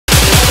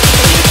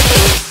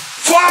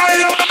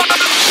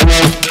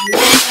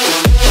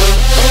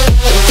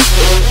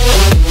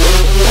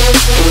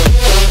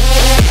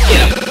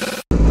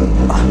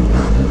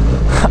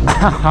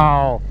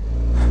Ow.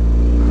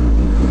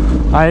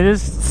 I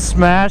just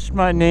smashed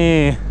my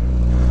knee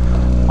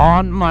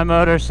on my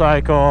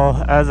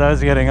motorcycle as I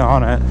was getting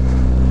on it.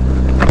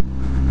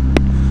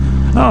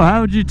 Oh,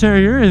 how would you tear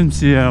your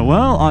MCL?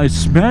 Well, I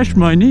smashed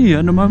my knee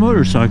into my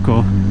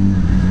motorcycle.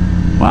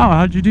 Wow,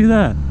 how'd you do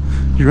that?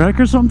 Did you wreck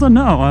or something?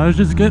 No, I was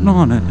just getting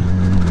on it.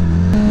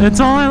 It's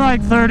only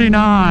like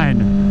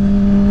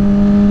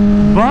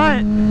 39,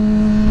 but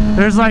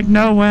there's like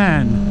no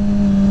wind.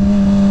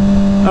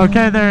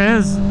 Okay, there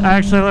is.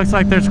 Actually, looks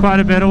like there's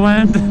quite a bit of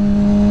wind,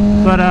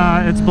 but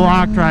it's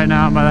blocked right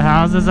now by the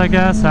houses, I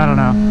guess. I don't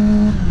know.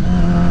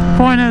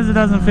 Point is, it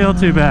doesn't feel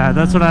too bad.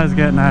 That's what I was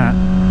getting at.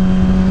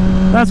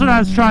 That's what I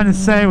was trying to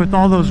say with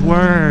all those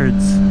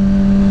words.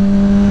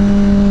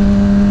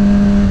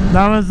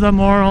 That was the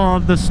moral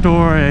of the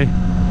story.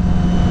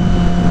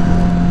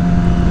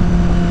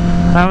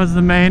 That was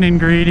the main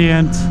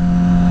ingredient.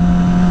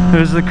 It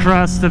was the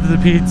crust of the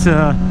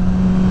pizza.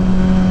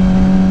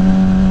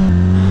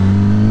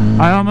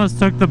 I almost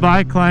took the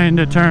bike lane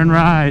to turn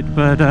right,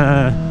 but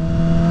I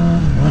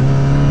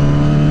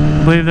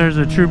believe there's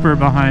a trooper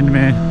behind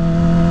me.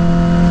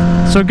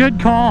 So good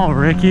call,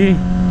 Ricky.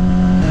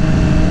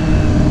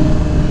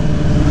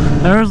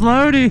 There's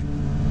Lodi.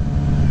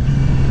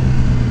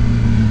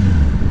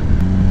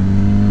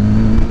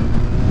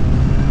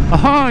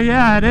 Oh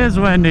yeah, it is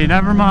windy,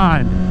 never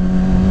mind.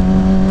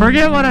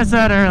 Forget what I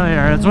said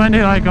earlier, it's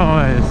windy like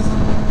always.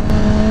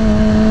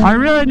 I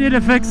really need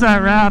to fix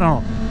that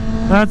rattle.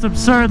 That's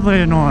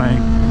absurdly annoying.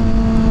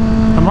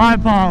 And my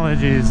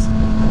apologies.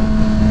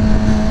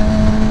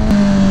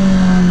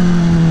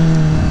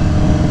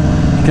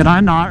 Can I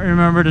not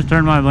remember to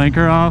turn my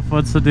blinker off?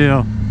 What's the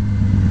deal?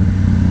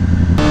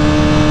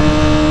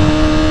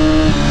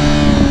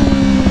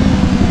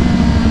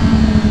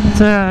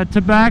 It's a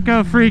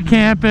tobacco-free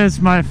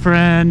campus, my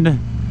friend.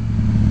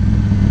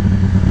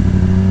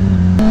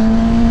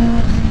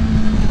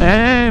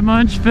 Hey,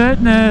 Munch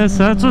Fitness,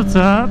 that's what's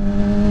up.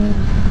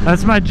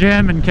 That's my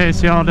gym, in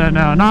case y'all don't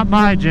know. Not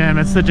my gym,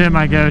 it's the gym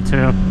I go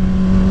to. A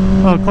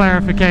little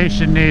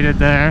clarification needed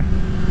there.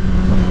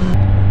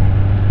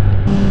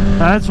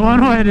 That's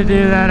one way to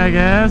do that, I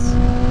guess.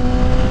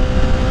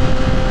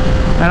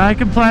 And I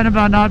complain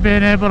about not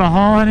being able to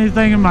haul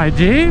anything in my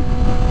Jeep.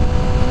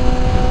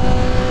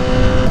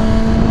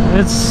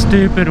 It's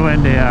stupid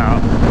windy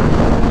out.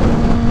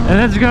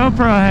 And this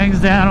GoPro hangs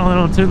down a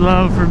little too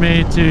low for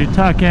me to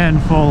tuck in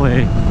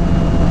fully.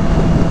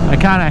 I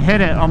kind of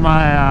hit it on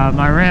my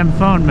my RAM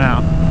phone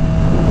mount.